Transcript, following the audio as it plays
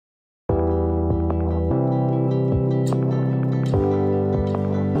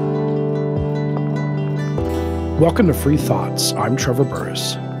Welcome to Free Thoughts. I'm Trevor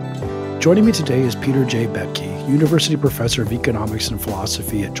Burrus. Joining me today is Peter J. Boettke, University Professor of Economics and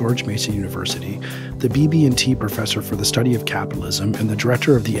Philosophy at George Mason University, the BB&T Professor for the Study of Capitalism, and the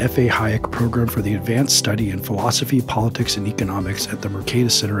Director of the F.A. Hayek Program for the Advanced Study in Philosophy, Politics, and Economics at the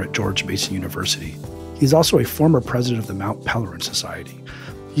Mercatus Center at George Mason University. He's also a former president of the Mount Pelerin Society.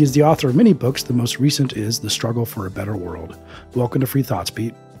 He is the author of many books. The most recent is The Struggle for a Better World. Welcome to Free Thoughts,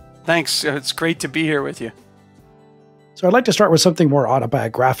 Pete. Thanks. It's great to be here with you. So I'd like to start with something more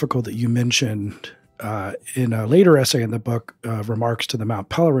autobiographical that you mentioned in a later essay in the book, Remarks to the Mount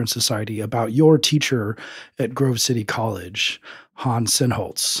Pelerin Society, about your teacher at Grove City College, Hans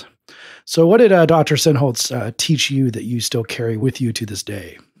Sennholz. So what did Dr. Sennholz teach you that you still carry with you to this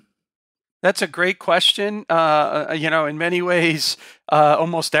day? That's a great question. In many ways,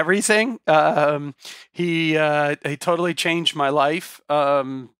 almost everything. He totally changed my life.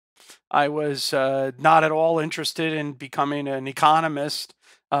 I was not at all interested in becoming an economist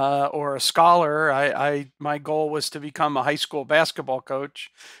or a scholar. My goal was to become a high school basketball coach,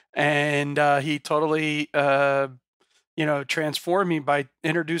 and he totally transformed me by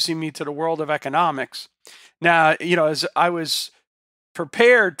introducing me to the world of economics. Now, as I was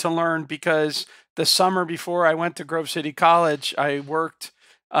prepared to learn, because the summer before I went to Grove City College, I worked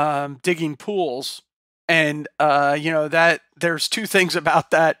digging pools. And, that there's two things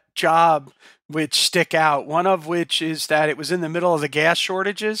about that job which stick out. One of which is that it was in the middle of the gas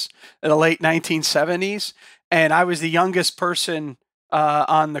shortages in the late 1970s. And I was the youngest person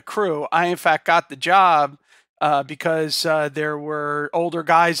on the crew. I, in fact, got the job because there were older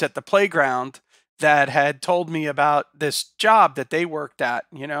guys at the playground that had told me about this job that they worked at,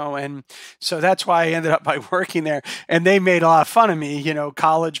 and so that's why I ended up by working there. And they made a lot of fun of me,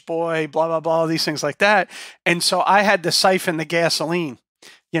 college boy, blah, blah, blah, these things like that. And so I had to siphon the gasoline,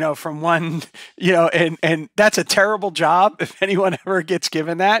 from one, and that's a terrible job if anyone ever gets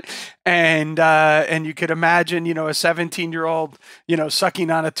given that. And you could imagine, a 17-year-old, sucking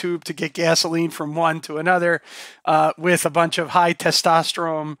on a tube to get gasoline from one to another, with a bunch of high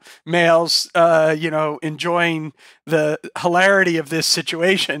testosterone males, enjoying the hilarity of this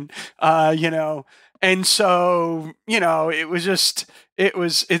situation, And so,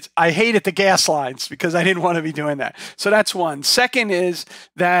 I hated the gas lines because I didn't want to be doing that. So that's one. Second is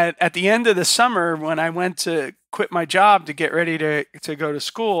that at the end of the summer, when I went to quit my job to get ready to go to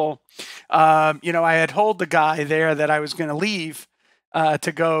school, I had told the guy there that I was going to leave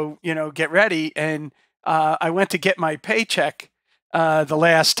to go, get ready. And I went to get my paycheck the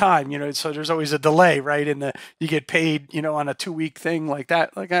last time, so there's always a delay, right? You get paid, on a 2-week thing like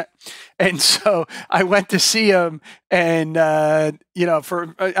that. And so I went to see him, and, I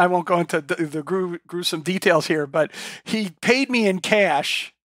won't go into the gruesome details here, but he paid me in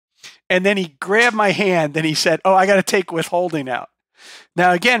cash, and then he grabbed my hand and he said, "Oh, I got to take withholding out."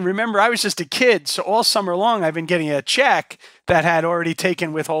 Now, again, remember, I was just a kid, so all summer long I've been getting a check that had already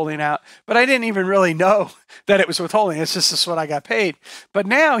taken withholding out, but I didn't even really know that it was withholding. It's just this is what I got paid. But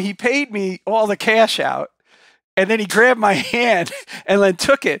now he paid me all the cash out, and then he grabbed my hand and then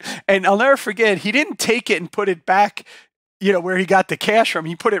took it. And I'll never forget, he didn't take it and put it back, where he got the cash from.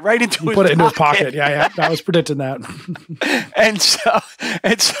 He put it right into his pocket. Yeah. I was predicting that. And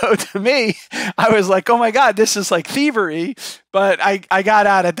so to me, I was like, oh my God, this is like thievery. But I got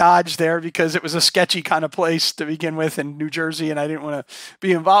out of Dodge there because it was a sketchy kind of place to begin with in New Jersey, and I didn't want to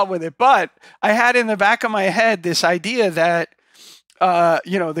be involved with it. But I had in the back of my head this idea that,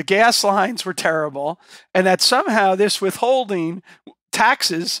 the gas lines were terrible, and that somehow this withholding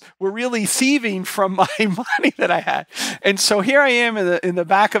taxes were really thieving from my money that I had. And so here I am in the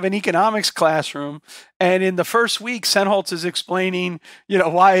back of an economics classroom, and in the first week, Sennholz is explaining,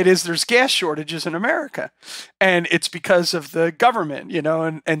 why it is there's gas shortages in America. And it's because of the government,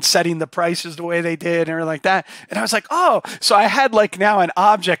 and setting the prices the way they did and everything like that. And I was like, oh, so I had now an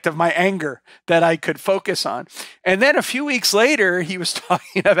object of my anger that I could focus on. And then a few weeks later, he was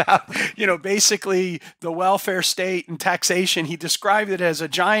talking about, basically the welfare state and taxation. He described it as a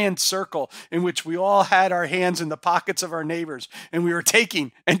giant circle in which we all had our hands in the pockets of our neighbors, and we were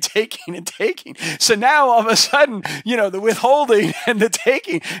taking and taking and taking. So now all of a sudden, the withholding and the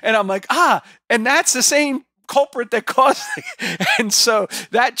taking, and I'm like, and that's the same culprit that caused it. And so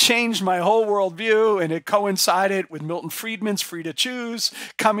that changed my whole worldview, and it coincided with Milton Friedman's Free to Choose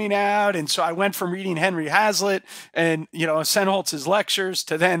coming out. And so I went from reading Henry Hazlitt and, Sennholz's lectures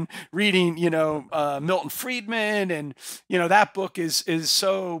to then reading, Milton Friedman. And, that book is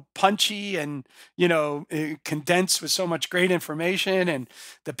so punchy and, condensed with so much great information, and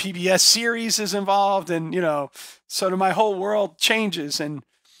the PBS series is involved. And, so my whole world changes. And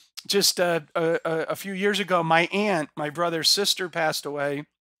just a few years ago, my aunt, my brother's sister, passed away.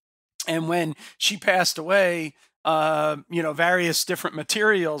 And when she passed away, various different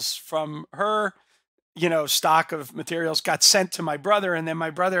materials from her, stock of materials got sent to my brother. And then my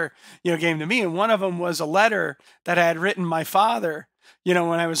brother, gave them to me. And one of them was a letter that I had written my father, when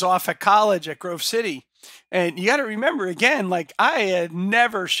I was off at college at Grove City. And you got to remember again, like I had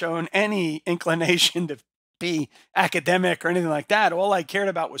never shown any inclination to be academic or anything like that. All I cared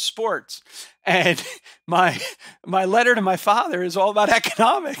about was sports. And my letter to my father is all about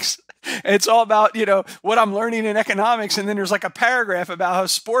economics. It's all about, what I'm learning in economics. And then there's like a paragraph about how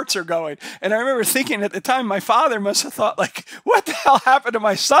sports are going. And I remember thinking at the time, my father must have thought like, what the hell happened to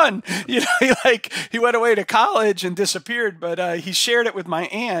my son? He went away to college and disappeared, but he shared it with my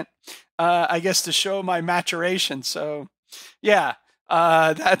aunt, I guess to show my maturation. So yeah,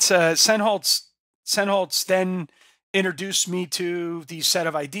 that's Senholz then introduced me to these set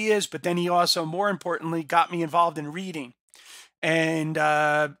of ideas, but then he also, more importantly, got me involved in reading. And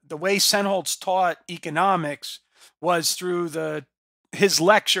the way Senholz taught economics was through his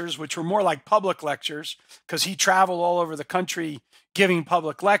lectures, which were more like public lectures, because he traveled all over the country giving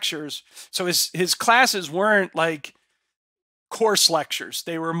public lectures. So his classes weren't like course lectures.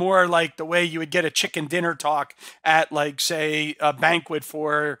 They were more like the way you would get a chicken dinner talk at, like, say, a banquet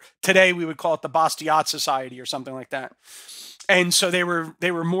for, today we would call it the Bastiat Society or something like that. And so they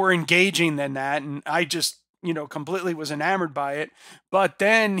were more engaging than that. And I just, completely was enamored by it. But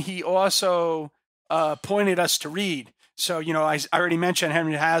then he also pointed us to read. So, I already mentioned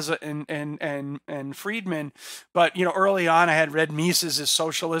Henry Hazlitt and Friedman, but, early on I had read Mises'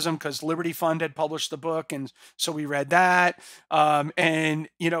 Socialism because Liberty Fund had published the book. And so we read that.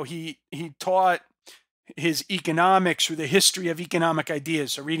 He taught his economics through the history of economic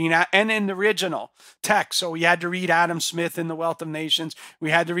ideas. So reading that, and in the original text. So we had to read Adam Smith in The Wealth of Nations.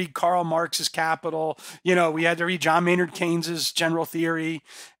 We had to read Karl Marx's Capital. We had to read John Maynard Keynes's General Theory.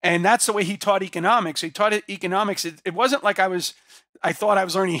 And that's the way he taught economics. He taught economics. It wasn't like I thought I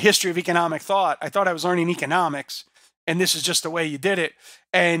was learning history of economic thought. I thought I was learning economics. And this is just the way you did it.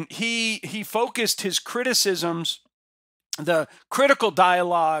 And he focused his criticisms. The critical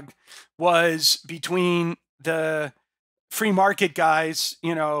dialogue was between the free market guys,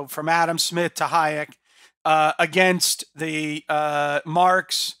 from Adam Smith to Hayek, against the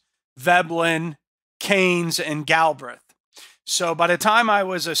Marx, Veblen, Keynes, and Galbraith. So by the time I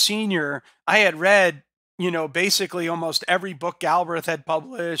was a senior, I had read, basically almost every book Galbraith had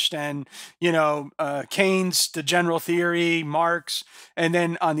published, and, Keynes, the General Theory, Marx. And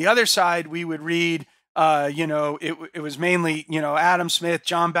then on the other side, we would read it was mainly, Adam Smith,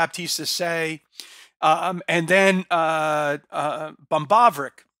 John Baptiste Say, and then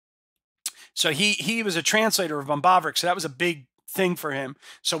Bombavrick. So he was a translator of Bombavrick, so that was a big thing for him.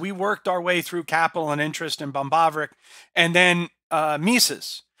 So we worked our way through Capital and Interest in Bombavrick, and then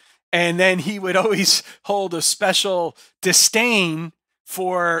Mises. And then he would always hold a special disdain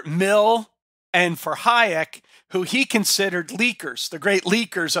for Mill and for Hayek, who he considered leakers, the great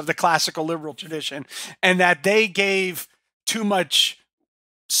leakers of the classical liberal tradition, and that they gave too much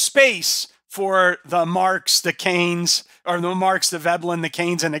space for the Marx, the Keynes, or the Marx, the Veblen, the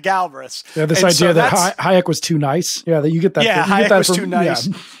Keynes, and the Galbraiths. Yeah, this idea that Hayek was too nice. Yeah, that you get that. Yeah, Hayek was too nice.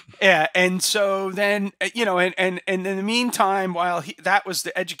 Yeah, and so then, and in the meantime, while that was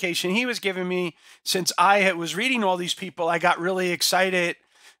the education he was giving me, since I was reading all these people, I got really excited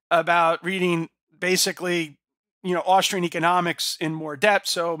about reading basically, Austrian economics in more depth.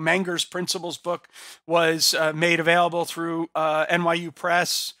 So Menger's Principles book was made available through NYU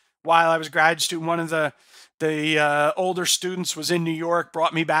Press while I was a graduate student. One of the older students was in New York,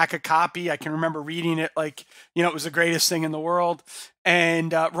 brought me back a copy. I can remember reading it like, it was the greatest thing in the world.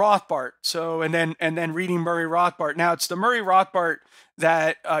 And Rothbard. So, and then reading Murray Rothbard. Now it's the Murray Rothbard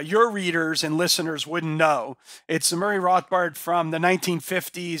that your readers and listeners wouldn't know. It's the Murray Rothbard from the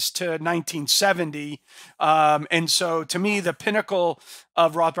 1950s to 1970. And so to me, the pinnacle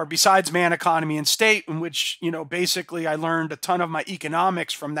of Rothbard, besides Man, Economy, and State, in which, basically I learned a ton of my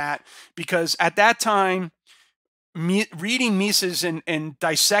economics from that, because at that time, reading Mises and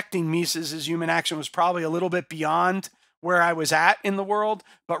dissecting Mises' human action was probably a little bit beyond where I was at in the world,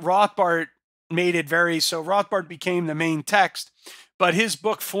 but Rothbard made it so Rothbard became the main text. But his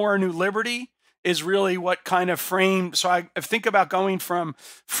book, For a New Liberty, is really what kind of framed. So I think about going from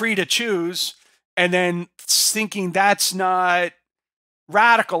free to choose and then thinking that's not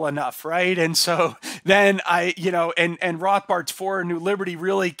radical enough, right? And so then and Rothbard's For a New Liberty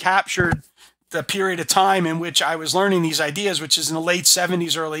really captured the period of time in which I was learning these ideas, which is in the late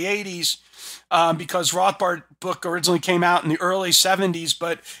 70s, early 80s, because Rothbard book originally came out in the early 70s,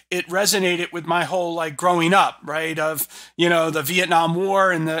 but it resonated with my whole like growing up, right? Of, you know, the Vietnam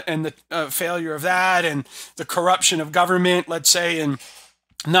War and the failure of that, and the corruption of government, let's say, and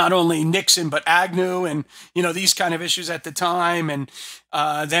not only Nixon, but Agnew, and, you know, these kind of issues at the time. And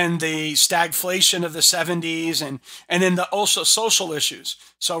then the stagflation of the 70s, and then the also social issues.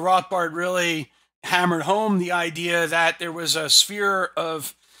 So Rothbard really hammered home the idea that there was a sphere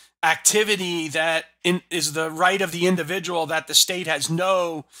of activity that is the right of the individual, that the state has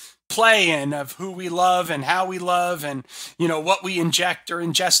no play in, of who we love and how we love, and, you know, what we inject or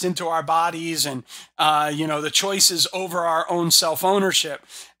ingest into our bodies, and, you know, the choices over our own self-ownership.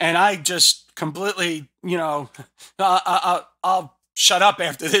 And I just completely, you know, I'll shut up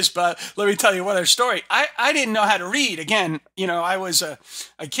after this, but let me tell you one other story. I didn't know how to read. Again, you know, I was a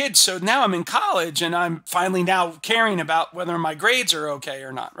kid, so now I'm in college, and I'm finally now caring about whether my grades are okay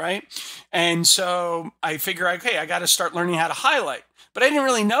or not, right? And so I figure, okay, I got to start learning how to highlight. But I didn't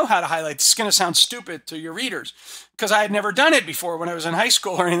really know how to highlight. This is going to sound stupid to your readers, because I had never done it before when I was in high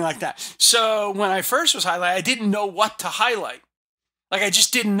school or anything like that. So when I first was highlighting, I didn't know what to highlight. Like, I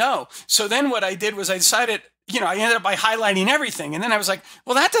just didn't know. So then what I did was I decided, you know, I ended up by highlighting everything. And then I was like,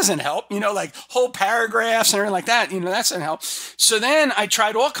 well, that doesn't help, you know, like whole paragraphs and everything like that, you know, that doesn't help. So then I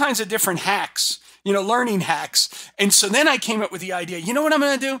tried all kinds of different hacks, you know, learning hacks. And so then I came up with the idea, you know what I'm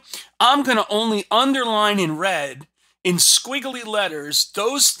going to do? I'm going to only underline in red, in squiggly letters,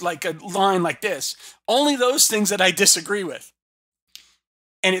 those, like a line like this, only those things that I disagree with.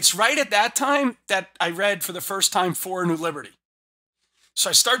 And it's right at that time that I read for the first time For a New Liberty. So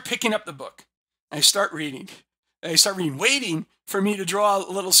I start picking up the book, and I start reading, waiting for me to draw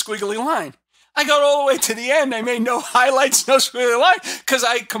a little squiggly line. I got all the way to the end. I made no highlights, no squiggly line, because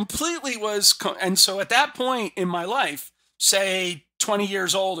I completely was, and so at that point in my life, say 20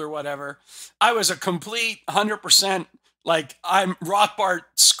 years old or whatever, I was a complete 100%, like, I'm Rothbard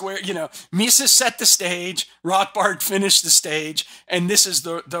square, you know, Mises set the stage, Rothbard finished the stage, and this is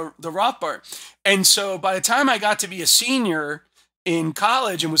the Rothbard. And so by the time I got to be a senior in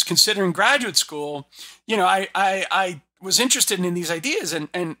college and was considering graduate school, you know, I was interested in these ideas, and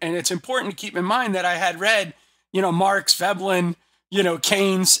it's important to keep in mind that I had read, you know, Marx, Veblen, you know,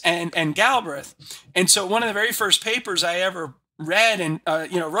 Keynes, and Galbraith. And so one of the very first papers I ever read and,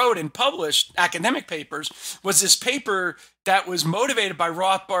 you know, wrote and published, academic papers, was this paper that was motivated by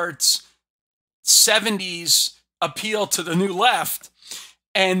Rothbard's 70s appeal to the New Left.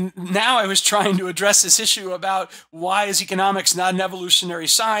 And now I was trying to address this issue about, why is economics not an evolutionary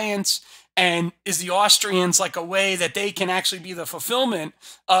science? And is the Austrians like a way that they can actually be the fulfillment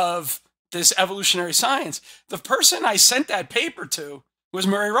of this evolutionary science? The person I sent that paper to was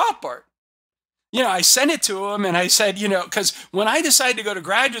Murray Rothbard. You know, I sent it to him, and I said, you know, because when I decided to go to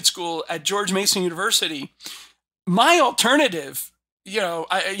graduate school at George Mason University, my alternative, you know,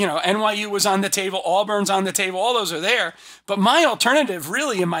 NYU was on the table, Auburn's on the table, all those are there. But my alternative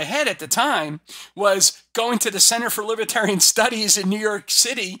really in my head at the time was going to the Center for Libertarian Studies in New York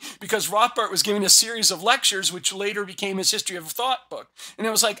City, because Rothbard was giving a series of lectures, which later became his History of Thought book. And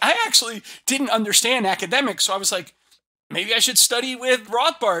it was like, I actually didn't understand academics. So I was like, maybe I should study with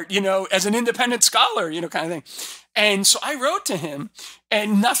Rothbard, you know, as an independent scholar, you know, kind of thing. And so I wrote to him,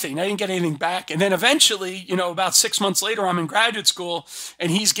 and nothing. I didn't get anything back. And then eventually, you know, about 6 months later, I'm in graduate school, and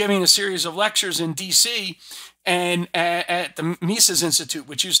he's giving a series of lectures in D.C. and at the Mises Institute,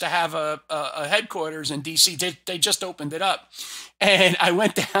 which used to have a headquarters in D.C. They just opened it up. And I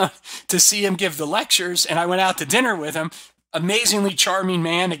went down to see him give the lectures, and I went out to dinner with him. Amazingly charming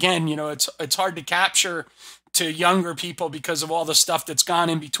man. Again, you know, it's hard to capture to younger people because of all the stuff that's gone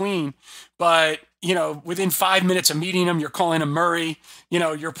in between. But, you know, within 5 minutes of meeting him, you're calling him Murray, you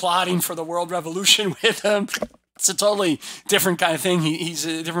know, you're plotting for the world revolution with him. It's a totally different kind of thing. He's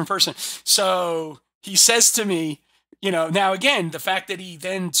a different person. So he says to me, you know, now again, the fact that he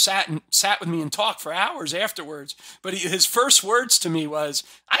then sat with me and talked for hours afterwards, but his first words to me was,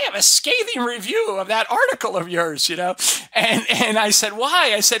 I have a scathing review of that article of yours, you know? And I said,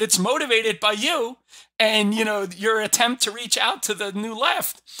 why? I said, it's motivated by you. And, you know, your attempt to reach out to the New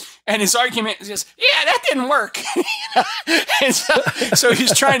Left. And his argument is just, yeah, that didn't work. And so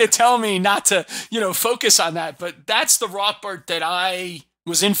he's trying to tell me not to, you know, focus on that. But that's the Rothbard that I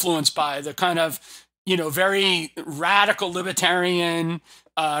was influenced by, the kind of, you know, very radical libertarian,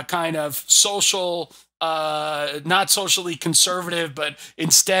 kind of social not socially conservative, but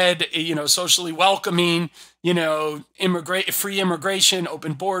instead, socially welcoming, free immigration,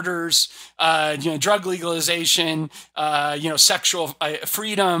 open borders, drug legalization, sexual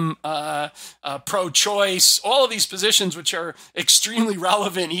freedom, pro-choice, all of these positions, which are extremely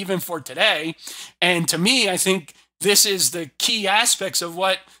relevant even for today. And to me, I think this is the key aspects of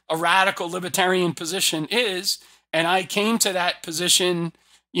what a radical libertarian position is. And I came to that position,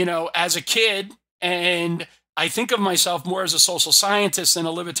 as a kid, and I think of myself more as a social scientist than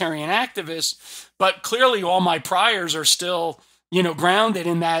a libertarian activist, but clearly all my priors are still, grounded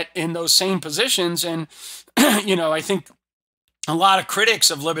in those same positions. And, I think a lot of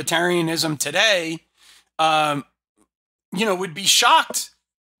critics of libertarianism today, would be shocked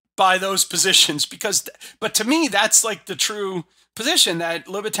by those positions but to me, that's like the true position, that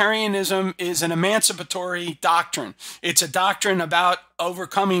libertarianism is an emancipatory doctrine. It's a doctrine about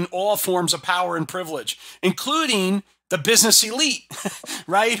overcoming all forms of power and privilege, including the business elite,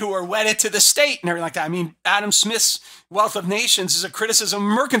 right, who are wedded to the state and everything like that. I mean, Adam Smith's Wealth of Nations is a criticism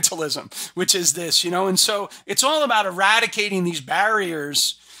of mercantilism, which is this, and so it's all about eradicating these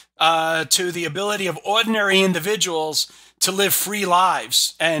barriers to the ability of ordinary individuals to live free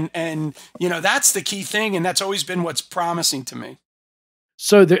lives. And that's the key thing. And that's always been what's promising to me.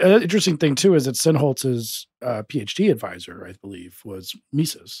 So the interesting thing too is that Sinholtz's PhD advisor, I believe, was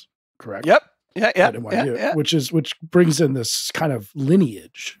Mises, correct? Yep. Yeah. Which brings in this kind of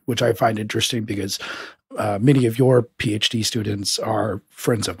lineage, which I find interesting because many of your PhD students are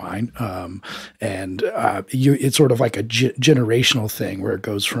friends of mine, and it's sort of like a generational thing where it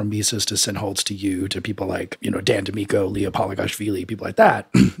goes from Mises to Sinholtz to you to people like Dan D'Amico, Leah Poligashvili, people like that.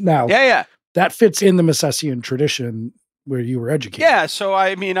 Now, that fits in the Misesian tradition where you were educated. Yeah. So,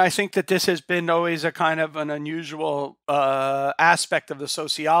 I mean, I think that this has been always a kind of an unusual aspect of the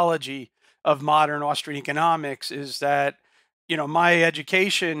sociology of modern Austrian economics, is that, my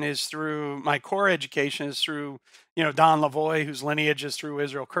education is through, my core education is through, Don Lavoie, whose lineage is through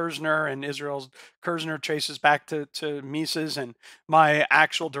Israel Kirzner, and Israel Kirzner traces back to Mises. And my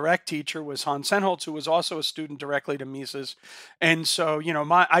actual direct teacher was Hans Sinholtz, who was also a student directly to Mises. And so,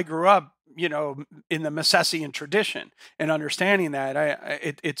 I grew up, in the Misesian tradition, and understanding that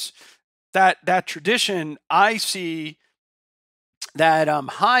it's that tradition. I see that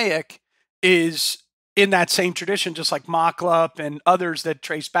Hayek is in that same tradition, just like Machlup and others that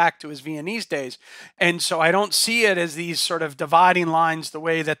trace back to his Viennese days. And so I don't see it as these sort of dividing lines the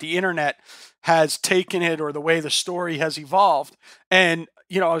way that the internet has taken it, or the way the story has evolved. And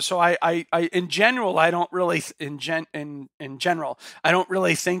so I in general, I don't really in general, I don't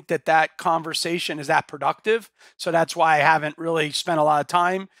really think that conversation is that productive. So that's why I haven't really spent a lot of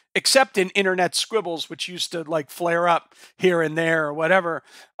time, except in internet squibbles, which used to like flare up here and there or whatever.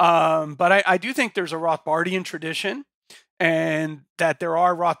 But I do think there's a Rothbardian tradition, and that there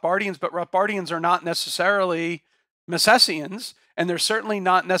are Rothbardians, but Rothbardians are not necessarily Misesians, and they're certainly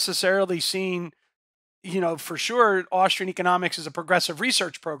not necessarily seen. For sure, Austrian economics is a progressive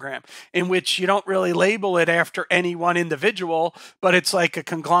research program in which you don't really label it after any one individual, but it's like a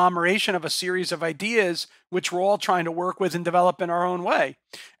conglomeration of a series of ideas which we're all trying to work with and develop in our own way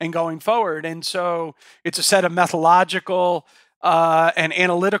and going forward. And so it's a set of methodological and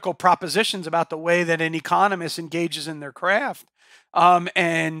analytical propositions about the way that an economist engages in their craft.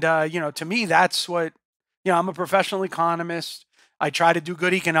 To me, that's what, I'm a professional economist. I try to do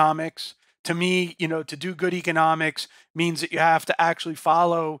good economics. To me, to do good economics means that you have to actually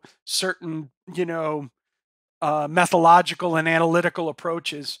follow certain, methodological and analytical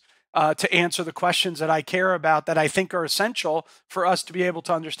approaches to answer the questions that I care about, that I think are essential for us to be able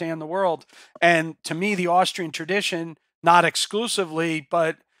to understand the world. And to me, the Austrian tradition, not exclusively,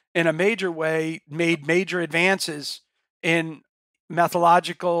 but in a major way, made major advances in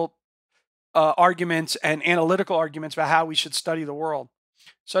methodological arguments and analytical arguments about how we should study the world.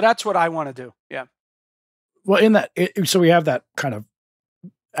 So that's what I want to do. Yeah. Well, so we have that kind of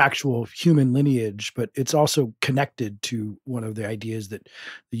actual human lineage, but it's also connected to one of the ideas that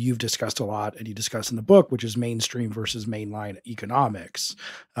you've discussed a lot and you discuss in the book, which is mainstream versus mainline economics.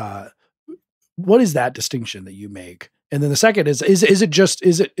 What is that distinction that you make? And then the second is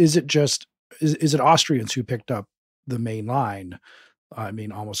it Austrians who picked up the main line? I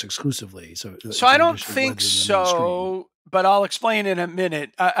mean, almost exclusively. So I don't think so, but I'll explain in a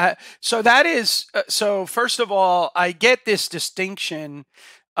minute. So first of all, I get this distinction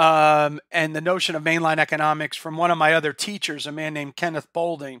and the notion of mainline economics from one of my other teachers, a man named Kenneth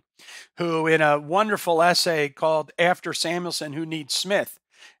Boulding, who in a wonderful essay called After Samuelson, Who Needs Smith,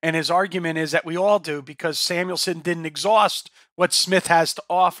 And his argument is that we all do, because Samuelson didn't exhaust what Smith has to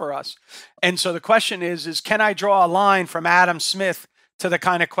offer us. And so the question is can I draw a line from Adam Smith to the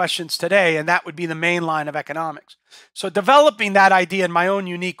kind of questions today? And that would be the main line of economics. So developing that idea in my own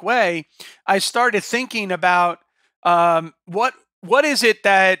unique way, I started thinking about what is it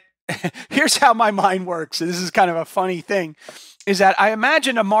that, here's how my mind works. This is kind of a funny thing, is that I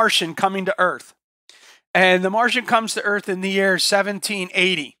imagine a Martian coming to Earth. And the Martian comes to Earth in the year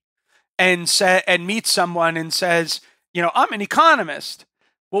 1780 and meets someone and says, I'm an economist.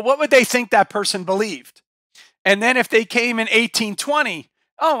 Well, what would they think that person believed? And then if they came in 1820,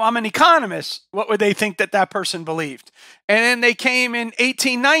 oh, I'm an economist, what would they think that person believed? And then they came in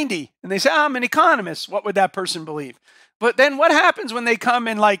 1890 and they say, I'm an economist, what would that person believe? But then what happens when they come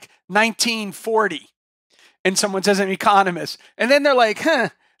in like 1940 and someone says I'm an economist? And then they're like,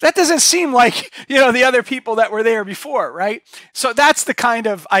 that doesn't seem like, the other people that were there before, right? So that's the kind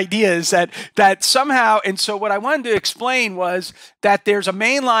of ideas that somehow, and so what I wanted to explain was that there's a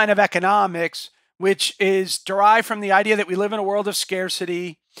main line of economics which is derived from the idea that we live in a world of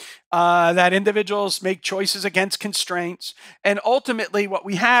scarcity, that individuals make choices against constraints. And ultimately, what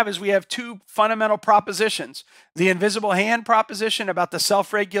we have is we have two fundamental propositions: the invisible hand proposition about the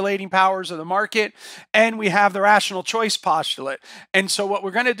self-regulating powers of the market, and we have the rational choice postulate. And so what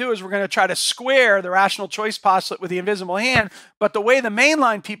we're going to do is we're going to try to square the rational choice postulate with the invisible hand. But the way the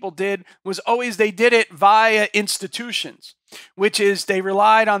mainline people did was always they did it via institutions, which is they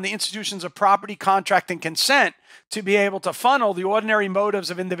relied on the institutions of property, contract, and consent to be able to funnel the ordinary motives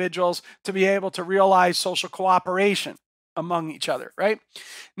of individuals to be able to realize social cooperation among each other, right?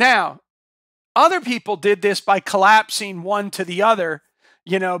 Now, other people did this by collapsing one to the other,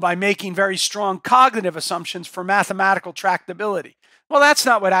 by making very strong cognitive assumptions for mathematical tractability. Well, that's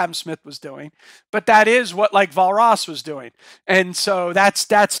not what Adam Smith was doing, but that is what Walras was doing. And so that's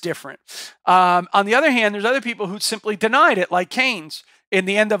different. On the other hand, there's other people who simply denied it, like Keynes in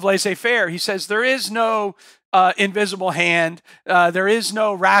The End of Laissez-Faire. He says there is no invisible hand. There is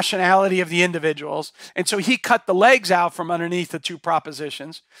no rationality of the individuals. And so he cut the legs out from underneath the two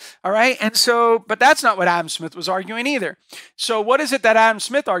propositions. All right. And so, but that's not what Adam Smith was arguing either. So what is it that Adam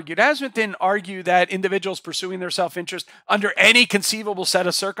Smith argued? Adam Smith didn't argue that individuals pursuing their self-interest under any conceivable set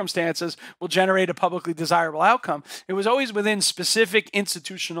of circumstances will generate a publicly desirable outcome. It was always within specific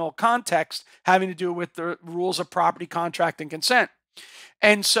institutional context having to do with the rules of property, contract, and consent.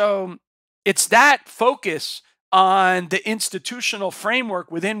 And so it's that focus on the institutional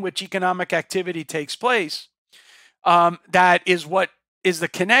framework within which economic activity takes place that is what is the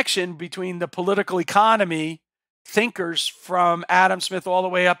connection between the political economy thinkers from Adam Smith all the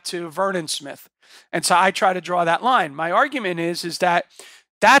way up to Vernon Smith. And so I try to draw that line. My argument is that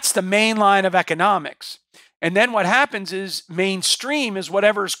that's the main line of economics. And then what happens is mainstream is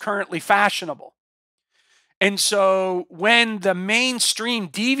whatever is currently fashionable. And so when the mainstream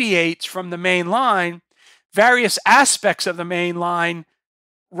deviates from the main line, various aspects of the main line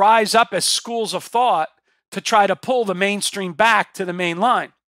rise up as schools of thought to try to pull the mainstream back to the main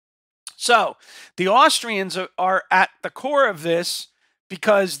line. So the Austrians are at the core of this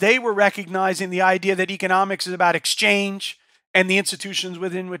because they were recognizing the idea that economics is about exchange and the institutions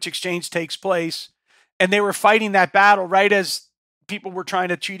within which exchange takes place. And they were fighting that battle right as people were trying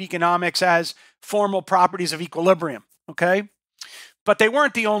to treat economics as formal properties of equilibrium, okay? But they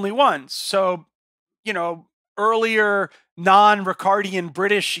weren't the only ones. So, earlier non-Ricardian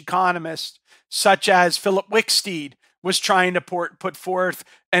British economists, such as Philip Wicksteed, was trying to put forth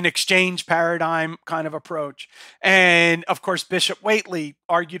an exchange paradigm kind of approach. And, of course, Bishop Whately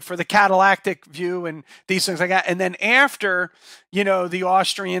argued for the catalactic view and these things like that. And then after, the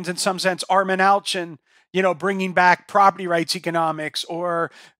Austrians, in some sense, Armin Alchin, bringing back property rights economics,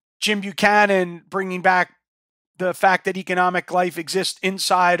 or Jim Buchanan bringing back the fact that economic life exists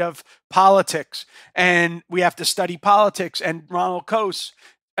inside of politics and we have to study politics, and Ronald Coase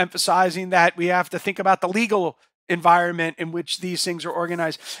emphasizing that we have to think about the legal environment in which these things are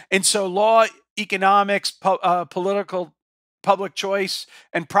organized. And so law, economics, political public choice,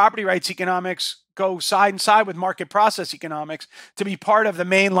 and property rights economics go side and side with market process economics to be part of the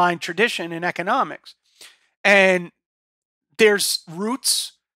mainline tradition in economics. And there's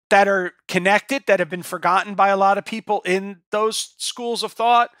roots that are connected that have been forgotten by a lot of people in those schools of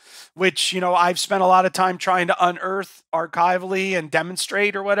thought, which, I've spent a lot of time trying to unearth archivally and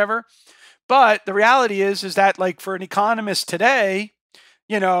demonstrate or whatever. But the reality is that for an economist today,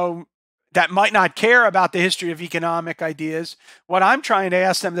 that might not care about the history of economic ideas, what I'm trying to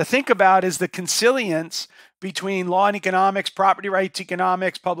ask them to think about is the consilience between law and economics, property rights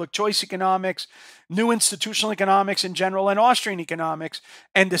economics, public choice economics, new institutional economics in general, and Austrian economics,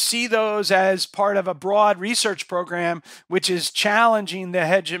 and to see those as part of a broad research program, which is challenging the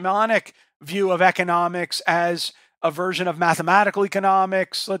hegemonic view of economics as a version of mathematical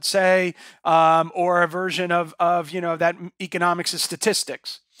economics, let's say, or a version of that economics is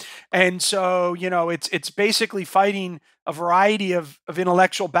statistics. And so, it's basically fighting a variety of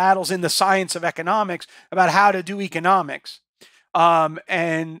intellectual battles in the science of economics about how to do economics.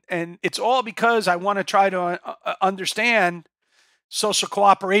 And it's all because I want to try to understand social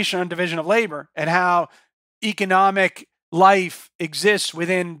cooperation and division of labor and how economic life exists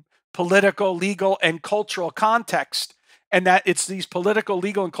within political, legal, and cultural context. And that it's these political,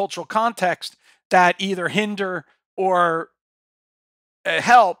 legal, and cultural contexts that either hinder or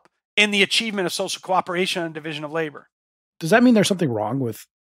help in the achievement of social cooperation and division of labor. Does that mean there's something wrong with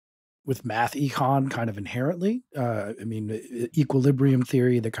math econ kind of inherently? I mean, equilibrium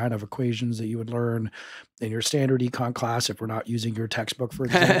theory, the kind of equations that you would learn in your standard econ class, if we're not using your textbook, for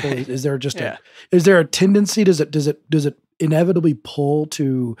example, is there just is there a tendency? Does it inevitably pull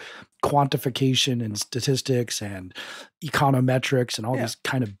to quantification and statistics and econometrics and all these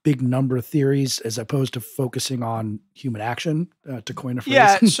kind of big number theories, as opposed to focusing on human action, to coin a phrase?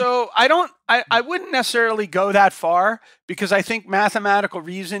 Yeah, so I wouldn't necessarily go that far, because I think mathematical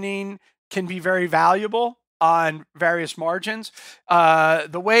reasoning can be very valuable on various margins.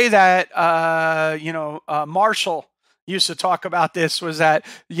 The way that Marshall used to talk about this was that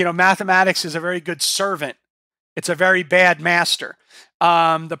mathematics is a very good servant. It's a very bad master.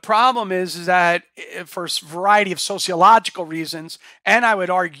 The problem is that for a variety of sociological reasons, and I would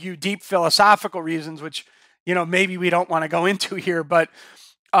argue deep philosophical reasons, which maybe we don't want to go into here, but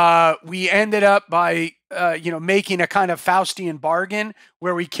we ended up by making a kind of Faustian bargain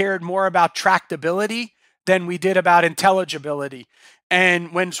where we cared more about tractability than we did about intelligibility.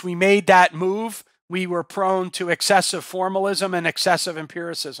 And once we made that move, we were prone to excessive formalism and excessive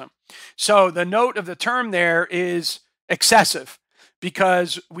empiricism. So the note of the term there is excessive,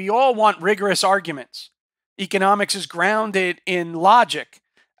 because we all want rigorous arguments. Economics is grounded in logic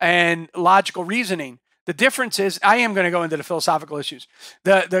and logical reasoning. The difference is, I am going to go into the philosophical issues.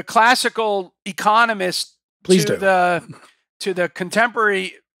 The classical economists to the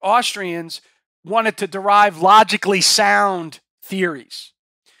contemporary Austrians wanted to derive logically sound theories.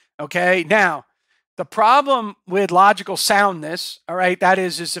 Okay, now, the problem with logical soundness, all right, that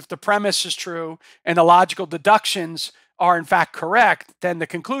is if the premise is true and the logical deductions are in fact correct, then the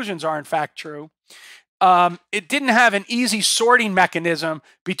conclusions are in fact true. It didn't have an easy sorting mechanism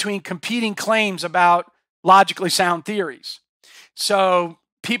between competing claims about logically sound theories. So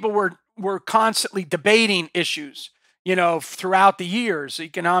people were constantly debating issues, throughout the years.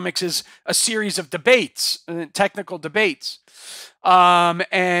 Economics is a series of debates, technical debates. And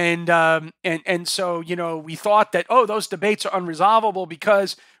so, we thought that, those debates are unresolvable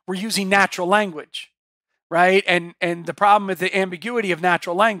because we're using natural language, right? And the problem with the ambiguity of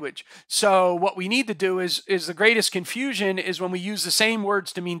natural language. So what we need to do is the greatest confusion is when we use the same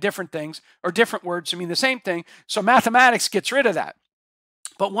words to mean different things, or different words to mean the same thing. So mathematics gets rid of that.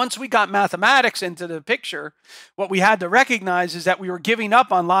 But once we got mathematics into the picture, what we had to recognize is that we were giving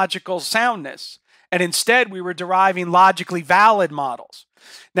up on logical soundness. And instead, we were deriving logically valid models.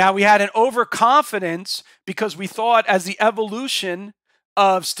 Now, we had an overconfidence because we thought as the evolution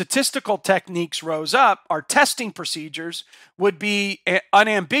of statistical techniques rose up, our testing procedures would be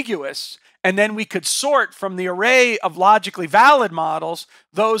unambiguous. And then we could sort from the array of logically valid models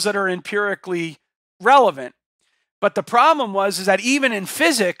those that are empirically relevant. But the problem is that even in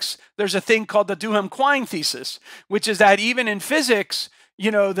physics, there's a thing called the Duhem-Quine thesis, which is that even in physics,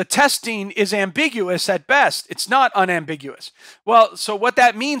 the testing is ambiguous at best. It's not unambiguous. Well, so what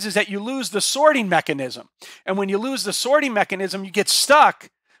that means is that you lose the sorting mechanism. And when you lose the sorting mechanism, you get stuck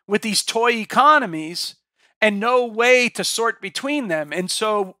with these toy economies and no way to sort between them. And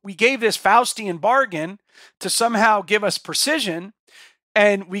so we gave this Faustian bargain to somehow give us precision,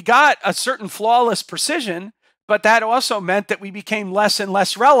 and we got a certain flawless precision, but that also meant that we became less and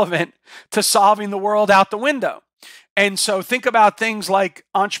less relevant to solving the world out the window. And so think about things like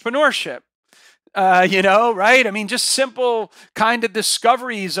entrepreneurship, right? I mean, just simple kind of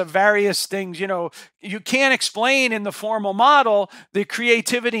discoveries of various things. You can't explain in the formal model the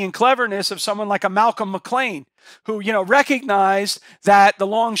creativity and cleverness of someone like a Malcolm McLean. who, recognized that the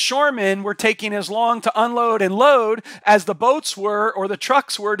longshoremen were taking as long to unload and load as the boats were or the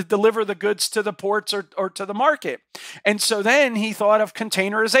trucks were to deliver the goods to the ports or to the market. And so then he thought of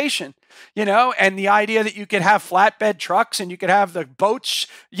containerization, and the idea that you could have flatbed trucks and you could have the boats,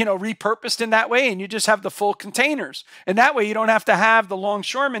 repurposed in that way, and you just have the full containers. And that way you don't have to have the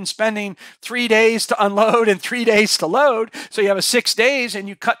longshoremen spending 3 days to unload and 3 days to load. So you have a 6 days and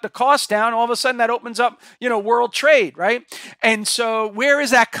you cut the cost down. All of a sudden that opens up, world trade, right? And so where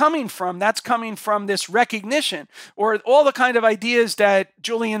is that coming from? That's coming from this recognition, or all the kind of ideas that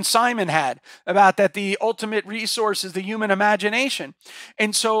Julian Simon had about that the ultimate resource is the human imagination.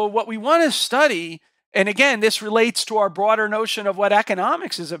 And so what we want to study, and again, this relates to our broader notion of what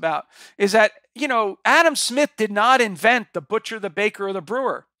economics is about, is that, Adam Smith did not invent the butcher, the baker, or the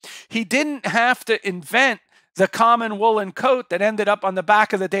brewer. He didn't have to invent the common woolen coat that ended up on the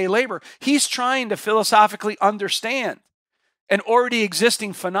back of the day labor. He's trying to philosophically understand an already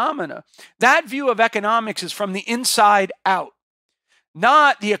existing phenomena. That view of economics is from the inside out,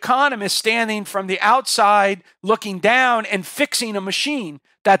 not the economist standing from the outside looking down and fixing a machine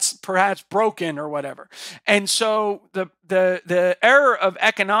that's perhaps broken or whatever. And so the error of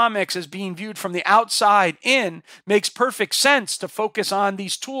economics as being viewed from the outside in makes perfect sense to focus on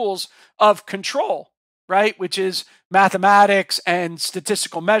these tools of control, right? Which is mathematics and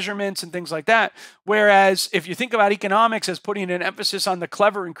statistical measurements and things like that. Whereas if you think about economics as putting an emphasis on the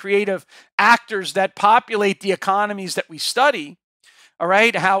clever and creative actors that populate the economies that we study, all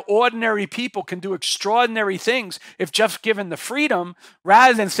right, how ordinary people can do extraordinary things if just given the freedom,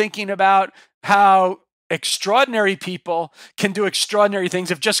 rather than thinking about how extraordinary people can do extraordinary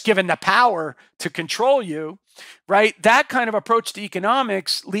things if just given the power to control you, right? That kind of approach to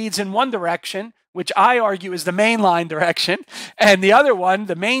economics leads in one direction, which I argue is the mainline direction. And the other one,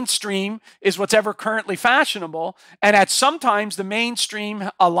 the mainstream, is what's ever currently fashionable. And at sometimes the mainstream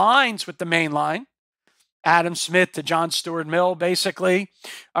aligns with the mainline. Adam Smith to John Stuart Mill, basically,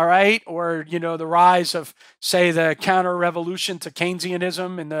 all right? Or, the rise of, say, the counter-revolution to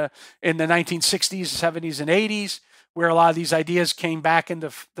Keynesianism in the 1960s, 70s, and 80s, where a lot of these ideas came back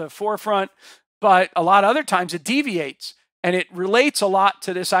into the forefront. But a lot of other times it deviates. And it relates a lot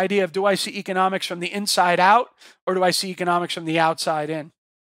to this idea of, do I see economics from the inside out, or do I see economics from the outside in?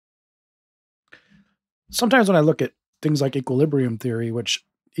 Sometimes when I look at things like equilibrium theory, which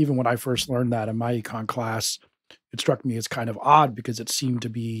even when I first learned that in my econ class, it struck me as kind of odd because it seemed to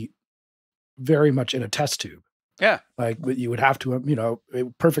be very much in a test tube. Yeah. Like you would have to,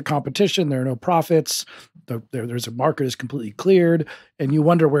 perfect competition. There are no profits. There's a market is completely cleared. And you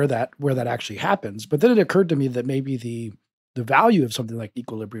wonder where that actually happens. But then it occurred to me that maybe the value of something like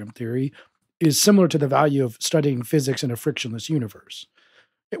equilibrium theory is similar to the value of studying physics in a frictionless universe.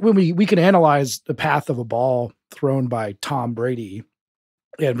 When we can analyze the path of a ball thrown by Tom Brady,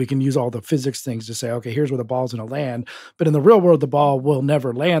 and we can use all the physics things to say, okay, here's where the ball's going to land. But in the real world, the ball will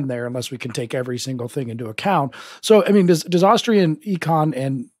never land there unless we can take every single thing into account. So, I mean, does Austrian econ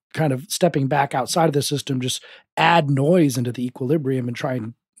and kind of stepping back outside of the system just add noise into the equilibrium and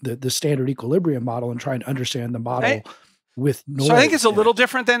trying the standard equilibrium model and trying to understand the model with noise? So I think it's a little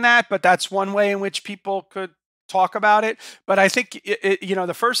different than that, but that's one way in which people could talk about it. But I think,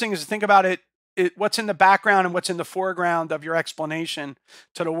 the first thing is to think about it, what's in the background and what's in the foreground of your explanation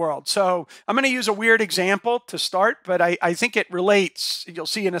to the world. So I'm going to use a weird example to start, but I think it relates. You'll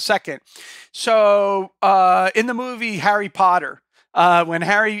see in a second. So in the movie Harry Potter, when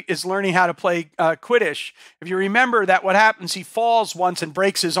Harry is learning how to play Quidditch, if you remember that what happens, he falls once and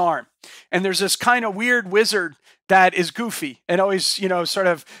breaks his arm. And there's this kind of weird wizard that is goofy and always, sort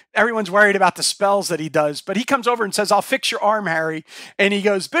of everyone's worried about the spells that he does. But he comes over and says, "I'll fix your arm, Harry." And he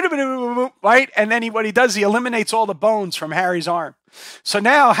goes, right? And then what he does, he eliminates all the bones from Harry's arm. So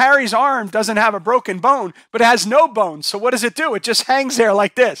now Harry's arm doesn't have a broken bone, but it has no bones. So what does it do? It just hangs there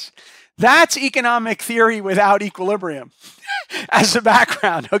like this. That's economic theory without equilibrium as a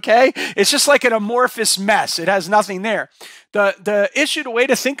background, okay? It's just like an amorphous mess. It has nothing there. The issue, the way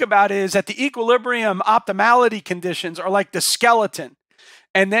to think about it is that the equilibrium optimality conditions are like the skeleton.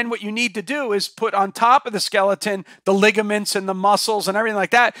 And then what you need to do is put on top of the skeleton the ligaments and the muscles and everything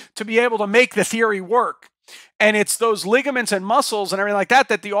like that to be able to make the theory work. And it's those ligaments and muscles and everything like that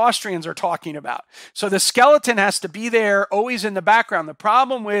that the Austrians are talking about. So the skeleton has to be there, always in the background. The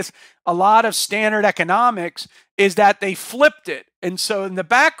problem with a lot of standard economics is that they flipped it. And so in the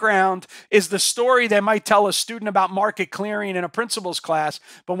background is the story they might tell a student about market clearing in a principles class.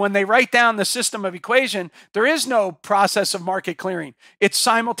 But when they write down the system of equation, there is no process of market clearing. It's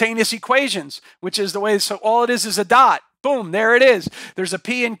simultaneous equations, which is the way. So all it is a dot. Boom, there it is. There's a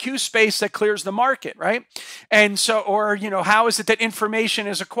P and Q space that clears the market, right? And so, or, how is it that information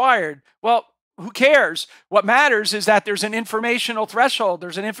is acquired? Well, who cares? What matters is that there's an informational threshold.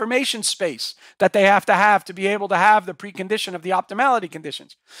 There's an information space that they have to be able to have the precondition of the optimality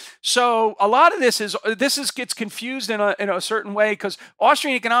conditions. So a lot of this gets confused in a certain way, because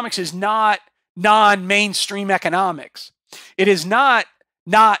Austrian economics is not non-mainstream economics. It is not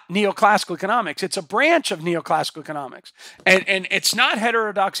neoclassical economics. It's a branch of neoclassical economics. And it's not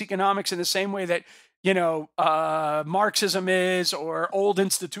heterodox economics in the same way that, Marxism is, or old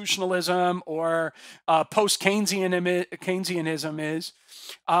institutionalism, or post-Keynesianism is,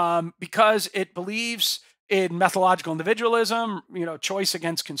 because it believes in methodological individualism, choice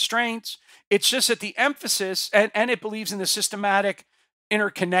against constraints. It's just that the emphasis, and it believes in the systematic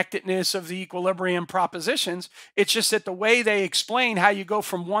interconnectedness of the equilibrium propositions. It's just that the way they explain how you go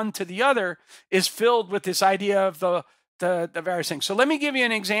from one to the other is filled with this idea of the various things. So let me give you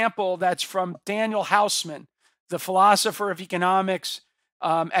an example that's from Daniel Hausman, the philosopher of economics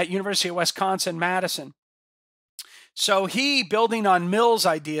at University of Wisconsin-Madison. So he, building on Mill's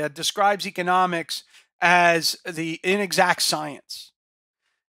idea, describes economics as the inexact science.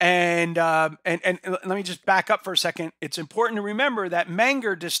 And let me just back up for a second. It's important to remember that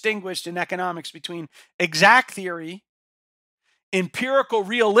Menger distinguished in economics between exact theory, empirical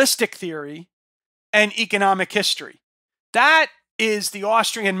realistic theory, and economic history. That is the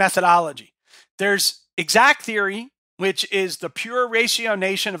Austrian methodology. There's exact theory, which is the pure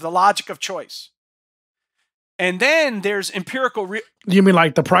ratiocination of the logic of choice. And then there's empirical. You mean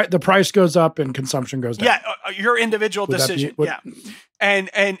like the price goes up and consumption goes down? Yeah, your individual decision. Yeah, and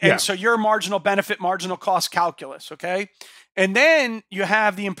so your marginal benefit, marginal cost calculus. Okay, and then you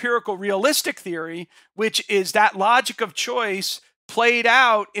have the empirical realistic theory, which is that logic of choice played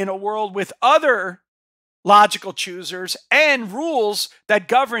out in a world with other logical choosers and rules that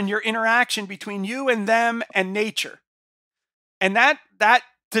govern your interaction between you and them and nature, and that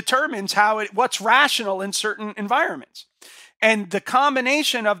determines what's rational in certain environments. And the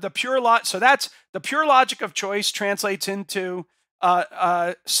combination of the so that's the pure logic of choice translates into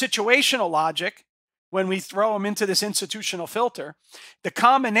situational logic when we throw them into this institutional filter. The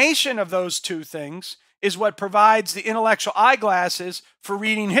combination of those two things is what provides the intellectual eyeglasses for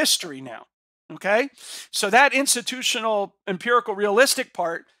reading history now. Okay? So that institutional, empirical, realistic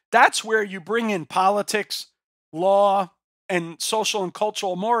part, that's where you bring in politics, law, and social and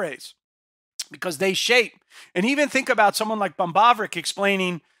cultural mores, because they shape. And even think about someone like Bombavrick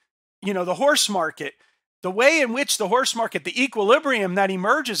explaining, the horse market. The way in which the horse market, the equilibrium that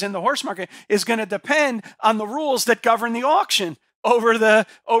emerges in the horse market, is going to depend on the rules that govern the auction over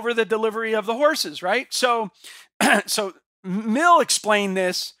the delivery of the horses, right? So Mill explained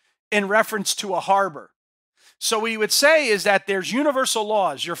this in reference to a harbor. So what he would say is that there's universal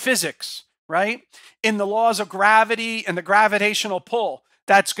laws, your physics, right? In the laws of gravity and the gravitational pull,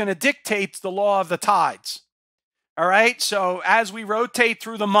 that's going to dictate the law of the tides. All right. So as we rotate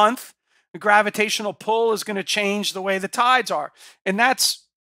through the month, the gravitational pull is going to change the way the tides are. And that's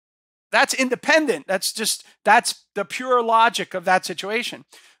independent. That's the pure logic of that situation.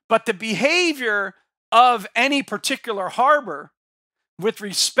 But the behavior of any particular harbor with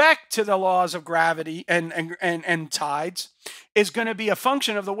respect to the laws of gravity and tides is going to be a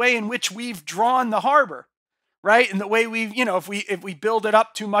function of the way in which we've drawn the harbor, right? And the way we've, if we build it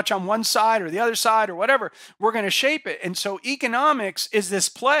up too much on one side or the other side or whatever, we're going to shape it. And so economics is this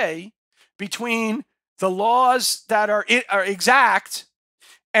play between the laws that are exact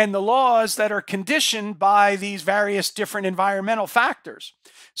and the laws that are conditioned by these various different environmental factors.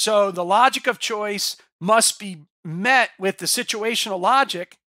 So the logic of choice must be met with the situational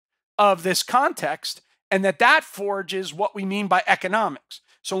logic of this context, and that forges what we mean by economics.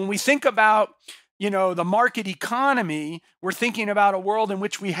 So when we think about, the market economy, we're thinking about a world in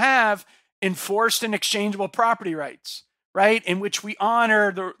which we have enforced and exchangeable property rights, right? In which we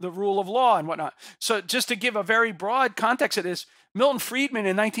honor the rule of law and whatnot. So just to give a very broad context of this, Milton Friedman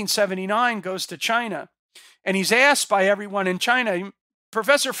in 1979 goes to China, and he's asked by everyone in China,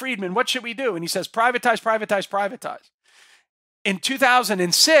 Professor Friedman, what should we do? And he says, privatize, privatize, privatize. In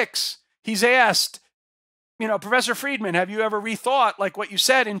 2006, he's asked, Professor Friedman, have you ever rethought like what you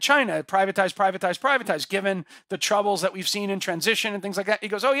said in China, privatize, privatize, privatize, given the troubles that we've seen in transition and things like that? He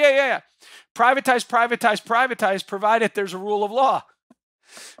goes, oh, yeah. Privatize, privatize, privatize, provided there's a rule of law,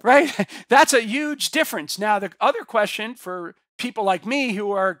 right? That's a huge difference. Now, the other question for people like me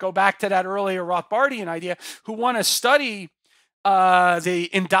who go back to that earlier Rothbardian idea, who want to study the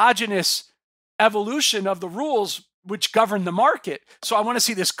endogenous evolution of the rules which govern the market. So I want to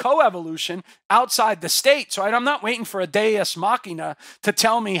see this coevolution outside the state. So I'm not waiting for a deus machina to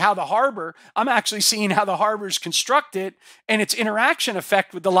tell me how the harbor. I'm actually seeing how the harbor is constructed and its interaction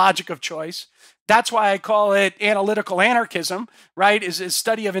effect with the logic of choice. That's why I call it analytical anarchism, right? Is a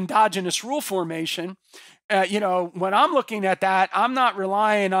study of endogenous rule formation. When I'm looking at that, I'm not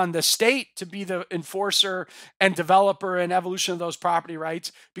relying on the state to be the enforcer and developer and evolution of those property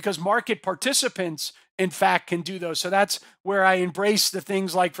rights, because market participants, in fact, can do those. So that's where I embrace the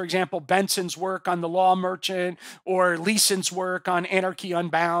things like, for example, Benson's work on the law merchant, or Leeson's work on Anarchy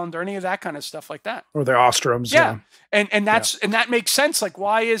Unbound, or any of that kind of stuff like that. Or the Ostroms. Yeah. And that makes sense. Like,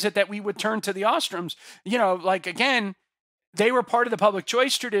 why is it that we would turn to the Ostroms? Again, they were part of the public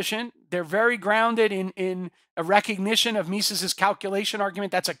choice tradition. They're very grounded in a recognition of Mises's calculation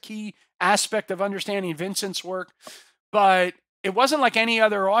argument. That's a key aspect of understanding Vincent's work. But it wasn't like any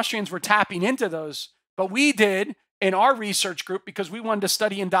other Austrians were tapping into those. But we did in our research group, because we wanted to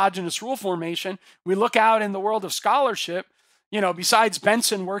study endogenous rule formation. We look out in the world of scholarship, besides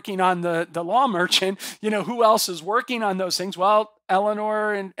Benson working on the law merchant, who else is working on those things? Well,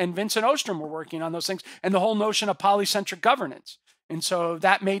 Eleanor and Vincent Ostrom were working on those things, and the whole notion of polycentric governance. And so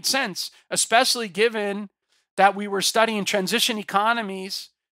that made sense, especially given that we were studying transition economies,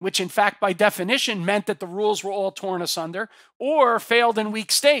 which in fact, by definition, meant that the rules were all torn asunder or failed in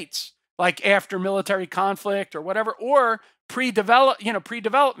weak states, like after military conflict or whatever, or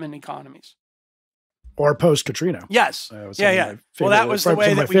pre-development economies. Or post-Katrina. Yes. Well, that was the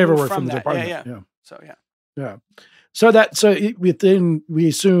way that we moved from that. Yeah. So we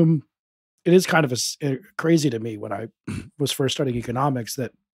assume, it is kind of crazy to me when I was first studying economics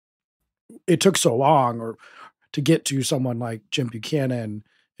that it took so long or to get to someone like Jim Buchanan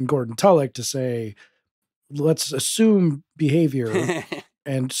and Gordon Tullock to say, let's assume behavior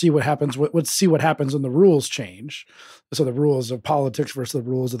and see what happens. Let's see what happens when the rules change. So the rules of politics versus the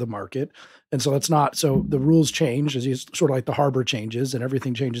rules of the market. And so so the rules change, as sort of like the harbor changes and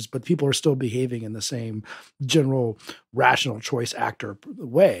everything changes, but people are still behaving in the same general rational choice actor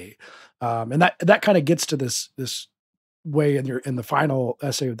way. And that kind of gets to this way in the final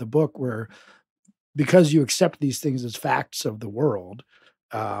essay of the book, where because you accept these things as facts of the world,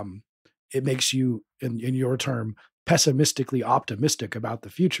 it makes you, in your term, pessimistically optimistic about the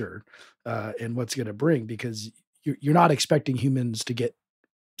future and what's going to bring, because you're not expecting humans to get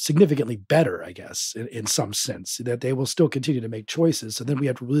significantly better, I guess, in some sense, that they will still continue to make choices. So then we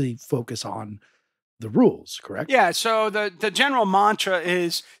have to really focus on the rules, correct? Yeah. So the general mantra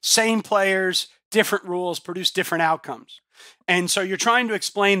is same players, different rules produce different outcomes. And so you're trying to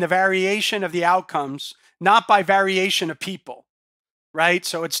explain the variation of the outcomes, not by variation of people. Right.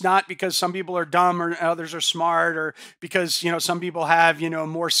 So it's not because some people are dumb or others are smart, or because, some people have,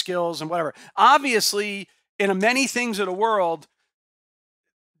 more skills and whatever. Obviously, in many things of the world,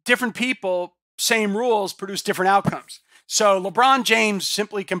 different people, same rules produce different outcomes. So LeBron James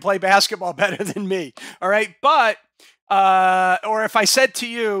simply can play basketball better than me. All right. But, or if I said to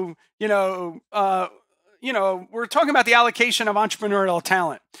you, we're talking about the allocation of entrepreneurial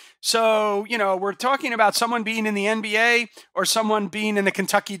talent. So, we're talking about someone being in the NBA or someone being in the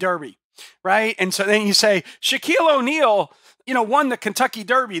Kentucky Derby, right? And so then you say, Shaquille O'Neal, won the Kentucky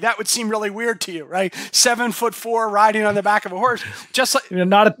Derby. That would seem really weird to you, right? 7'4" riding on the back of a horse, just like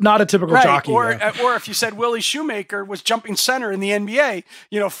not a typical jockey. Or if you said Willie Shoemaker was jumping center in the NBA,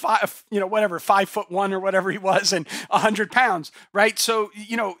 5'1" or whatever he was, and 100 pounds, right? So,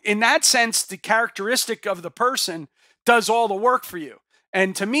 in that sense, the characteristic of the person does all the work for you.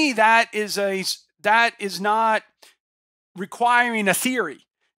 And to me, that is not requiring a theory,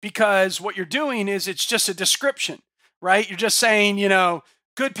 because what you're doing is it's just a description. Right? You're just saying,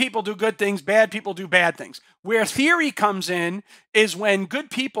 good people do good things, bad people do bad things. Where theory comes in is when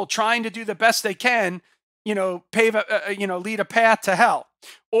good people trying to do the best they can, lead a path to hell.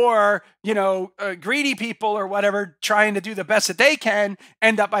 Or, greedy people or whatever trying to do the best that they can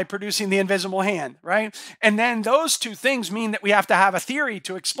end up by producing the invisible hand, right? And then those two things mean that we have to have a theory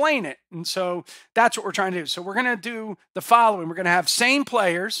to explain it. And so that's what we're trying to do. So we're going to do the following. We're going to have same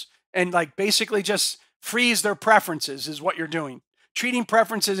players and basically just freeze their preferences is what you're doing. Treating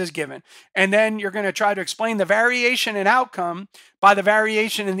preferences as given. And then you're going to try to explain the variation in outcome by the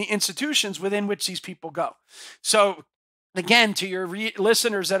variation in the institutions within which these people go. So again, to your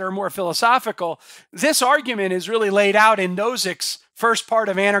listeners that are more philosophical, this argument is really laid out in Nozick's first part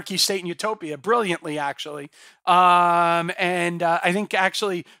of Anarchy, State, and Utopia, brilliantly, actually. I think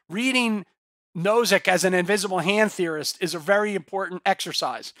actually reading Nozick as an invisible hand theorist is a very important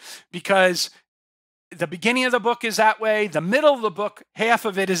exercise, because the beginning of the book is that way. The middle of the book, half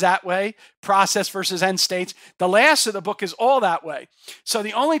of it is that way, process versus end states. The last of the book is all that way. So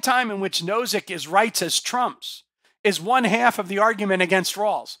the only time in which Nozick is rights as trumps is one half of the argument against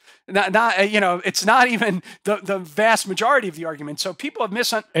Rawls. It's not even the vast majority of the argument. So people have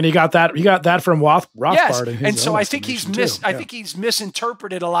misunderstood. And he got that from Rothbard. Yes, and so I think he's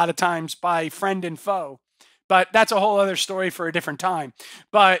misinterpreted a lot of times by friend and foe. But that's a whole other story for a different time.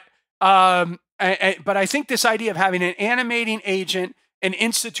 But I think this idea of having an animating agent, an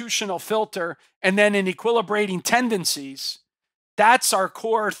institutional filter, and then an equilibrating tendencies, that's our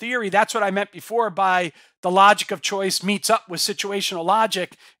core theory. That's what I meant before by the logic of choice meets up with situational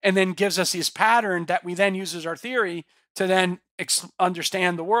logic and then gives us this pattern that we then use as our theory to then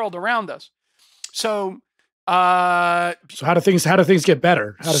understand the world around us. So how do things get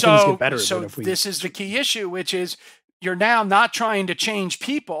better? How do things get better? So this is the key issue, which is you're now not trying to change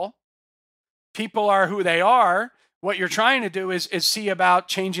people. People are who they are. What you're trying to do is see about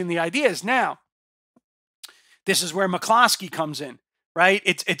changing the ideas. Now, this is where McCloskey comes in, right?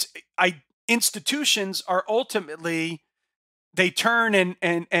 Institutions are ultimately, they turn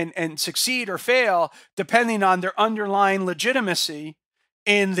and succeed or fail depending on their underlying legitimacy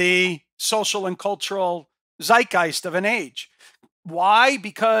in the social and cultural zeitgeist of an age. Why?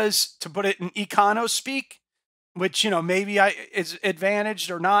 Because, to put it in econo speak, which, maybe is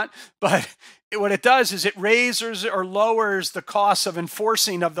advantaged or not, but what it does is it raises or lowers the costs of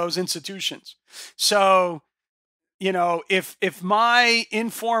enforcing of those institutions. So, if my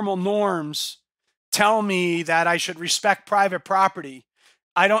informal norms tell me that I should respect private property,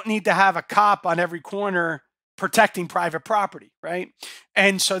 I don't need to have a cop on every corner protecting private property, right?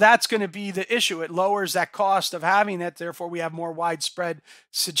 And so that's going to be the issue. It lowers that cost of having it. Therefore, we have more widespread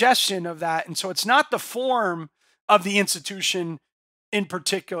suggestion of that. And so it's not the form of the institution in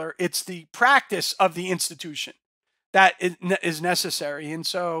particular, it's the practice of the institution that is necessary. And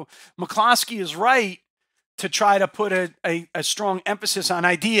so McCloskey is right to try to put a strong emphasis on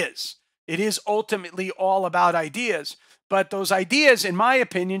ideas. It is ultimately all about ideas. But those ideas, in my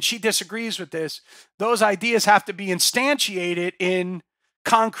opinion, she disagrees with this, those ideas have to be instantiated in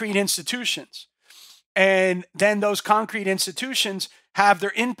concrete institutions. And then those concrete institutions have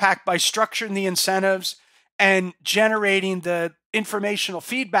their impact by structuring the incentives and generating the informational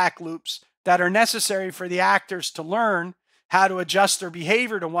feedback loops that are necessary for the actors to learn how to adjust their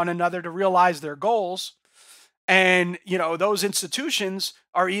behavior to one another to realize their goals. And, those institutions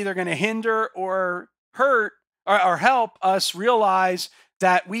are either going to hinder or hurt or help us realize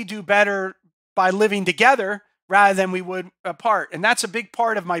that we do better by living together rather than we would apart. And that's a big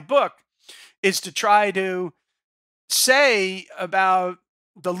part of my book, is to try to say about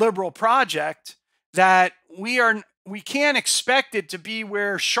the liberal project that we can't expect it to be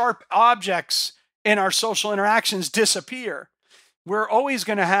where sharp objects in our social interactions disappear. We're always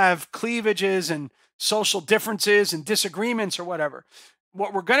going to have cleavages and social differences and disagreements or whatever.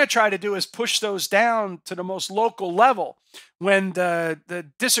 What we're going to try to do is push those down to the most local level. When the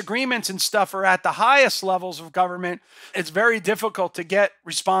disagreements and stuff are at the highest levels of government, it's very difficult to get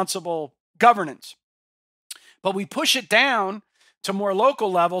responsible governance. But we push it down to more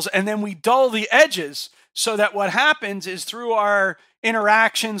local levels, and then we dull the edges so that what happens is through our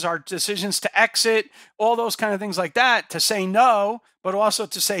interactions, our decisions to exit, all those kind of things like that, to say no, but also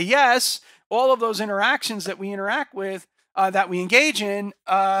to say yes, all of those interactions that we interact with, that we engage in,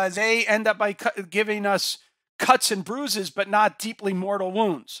 they end up by giving us cuts and bruises, but not deeply mortal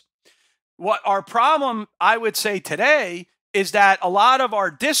wounds. What our problem, I would say today, is that a lot of our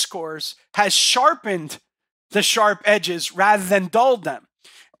discourse has sharpened the sharp edges rather than dulled them.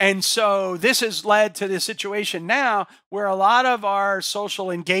 And so this has led to the situation now where a lot of our social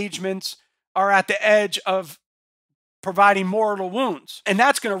engagements are at the edge of providing mortal wounds. And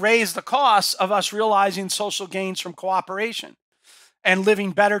that's going to raise the costs of us realizing social gains from cooperation and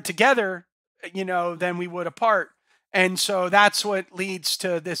living better together, than we would apart. And so that's what leads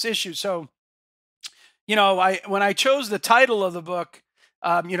to this issue. So, when I chose the title of the book,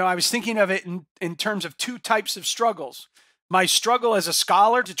 I was thinking of it in terms of two types of struggles. My struggle as a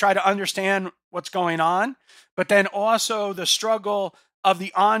scholar to try to understand what's going on, but then also the struggle of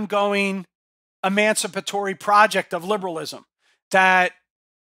the ongoing emancipatory project of liberalism, that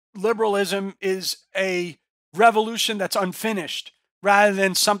liberalism is a revolution that's unfinished rather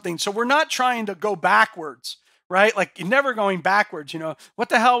than something. So we're not trying to go backwards, right? Like, you're never going backwards. What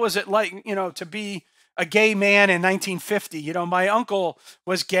the hell was it like, to be a gay man in 1950? My uncle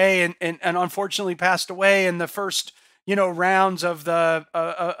was gay and unfortunately passed away in the first, rounds of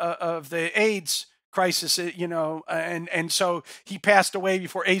the AIDS crisis, and so he passed away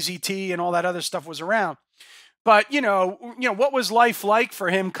before AZT and all that other stuff was around. But what was life like for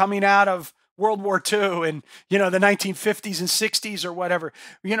him coming out of World War II and the 1950s and 60s or whatever?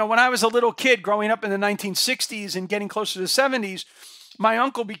 When I was a little kid growing up in the 1960s and getting closer to the 70s, my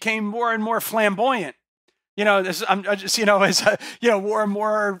uncle became more and more flamboyant. Wore a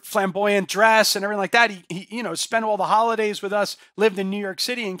more flamboyant dress and everything like that. He spent all the holidays with us, lived in New York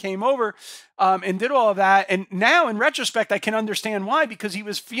City, and came over and did all of that. And now, in retrospect, I can understand why, because he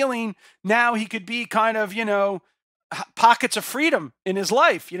was feeling now he could be kind of, pockets of freedom in his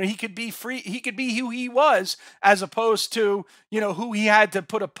life. He could be free. He could be who he was, as opposed to, who he had to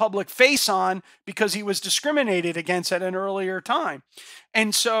put a public face on because he was discriminated against at an earlier time.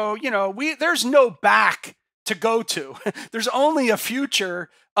 And so, there's no back to go to. There's only a future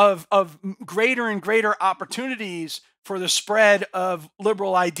of greater and greater opportunities for the spread of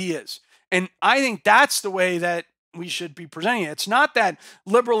liberal ideas. And I think that's the way that we should be presenting it. It's not that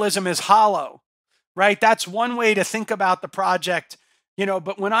liberalism is hollow, right? That's one way to think about the project,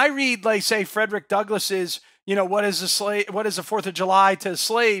 but when I read, like, say, Frederick Douglass's, what is the 4th of July to a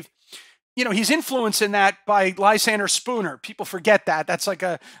slave? He's influenced in that by Lysander Spooner. People forget that. That's like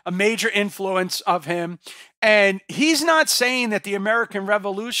a major influence of him. And he's not saying that the American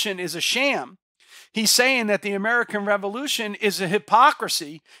Revolution is a sham. He's saying that the American Revolution is a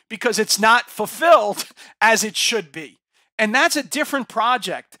hypocrisy because it's not fulfilled as it should be. And that's a different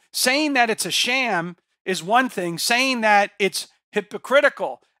project. Saying that it's a sham is one thing. Saying that it's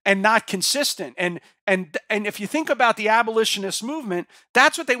hypocritical and not consistent. And if you think about the abolitionist movement,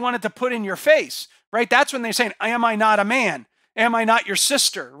 that's what they wanted to put in your face, right? That's when they're saying, am I not a man? Am I not your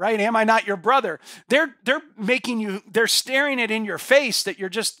sister, right? Am I not your brother? They're staring it in your face that you're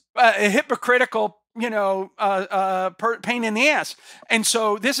just a hypocritical, pain in the ass. And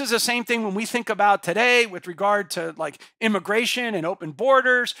so this is the same thing when we think about today with regard to like immigration and open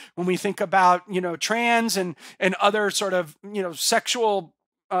borders, when we think about, trans and other sort of, sexual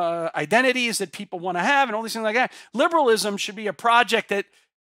identities that people want to have and all these things like that. Liberalism should be a project that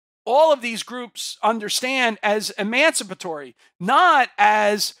all of these groups understand as emancipatory, not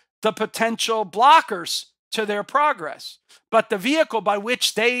as the potential blockers to their progress, but the vehicle by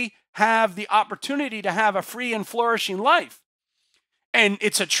which they have the opportunity to have a free and flourishing life. And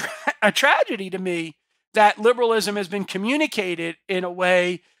it's a tragedy to me that liberalism has been communicated in a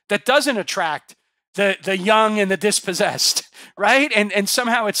way that doesn't attract the young and the dispossessed, right? And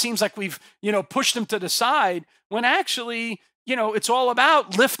somehow it seems like we've, pushed them to the side when actually, it's all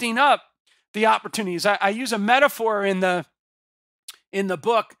about lifting up the opportunities. I use a metaphor in the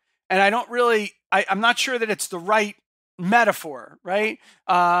book, and I'm not sure that it's the right metaphor, right?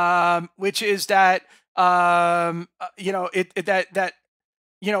 Which is that, the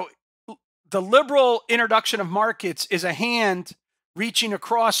liberal introduction of markets is a hand reaching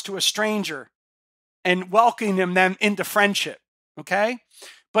across to a stranger and welcoming them into friendship, okay?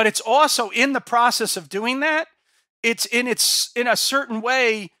 But it's also in the process of doing that, it's in a certain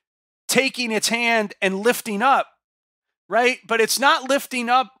way taking its hand and lifting up, right? But it's not lifting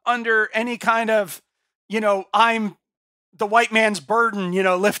up under any kind of, I'm the white man's burden,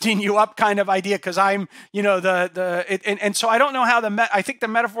 lifting you up kind of idea because I'm, and so I don't know how I think the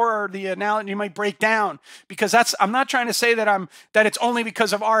metaphor or the analogy might break down because I'm not trying to say that it's only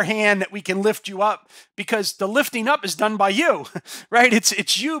because of our hand that we can lift you up, because the lifting up is done by you, right?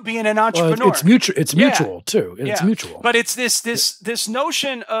 It's you being an entrepreneur. Well, it's mutual. It's mutual too. It's mutual. But it's this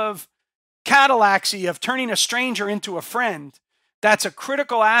notion of catalaxy, of turning a stranger into a friend. That's a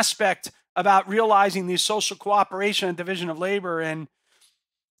critical aspect about realizing the social cooperation and division of labor. And,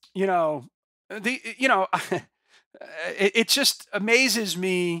 it just amazes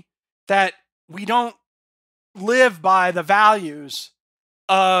me that we don't live by the values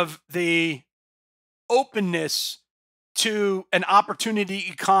of the openness to an opportunity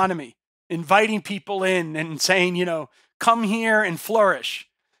economy, inviting people in and saying, come here and flourish,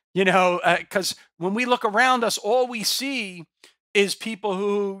 because when we look around us, all we see is people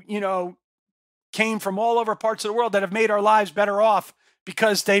who, came from all over parts of the world that have made our lives better off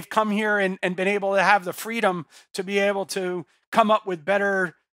because they've come here and been able to have the freedom to be able to come up with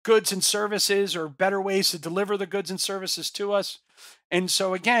better goods and services or better ways to deliver the goods and services to us. And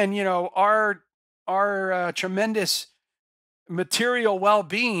so again, our tremendous material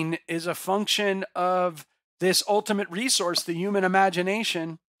well-being is a function of this ultimate resource, the human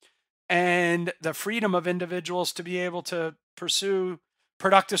imagination, and the freedom of individuals to be able to pursue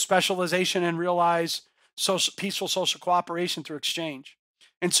productive specialization and realize peaceful social cooperation through exchange.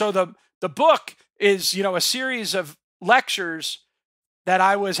 And so the book is, a series of lectures that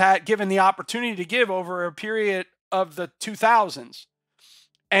I was given the opportunity to give over a period of the 2000s.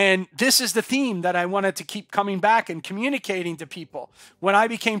 And this is the theme that I wanted to keep coming back and communicating to people. When I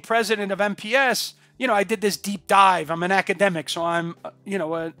became president of MPS, I did this deep dive. I'm an academic, so I'm, a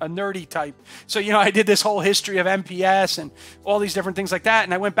nerdy type. So, I did this whole history of MPS and all these different things like that.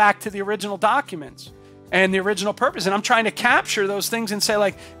 And I went back to the original documents and the original purpose. And I'm trying to capture those things and say,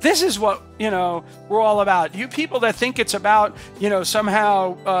 like, this is what, we're all about. You people that think it's about,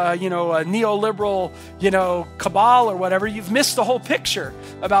 somehow, a neoliberal, cabal or whatever, you've missed the whole picture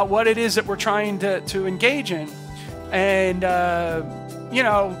about what it is that we're trying to engage in. And,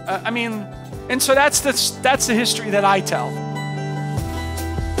 and so that's the history that I tell.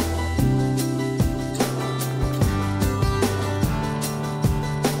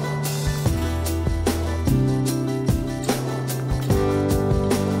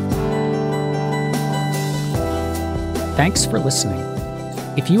 Thanks for listening.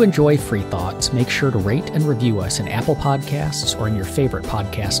 If you enjoy Free Thoughts, make sure to rate and review us in Apple Podcasts or in your favorite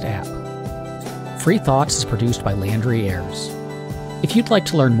podcast app. Free Thoughts is produced by Landry Ayers. If you'd like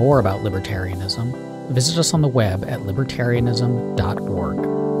to learn more about libertarianism, visit us on the web at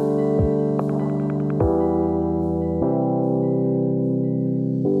libertarianism.org.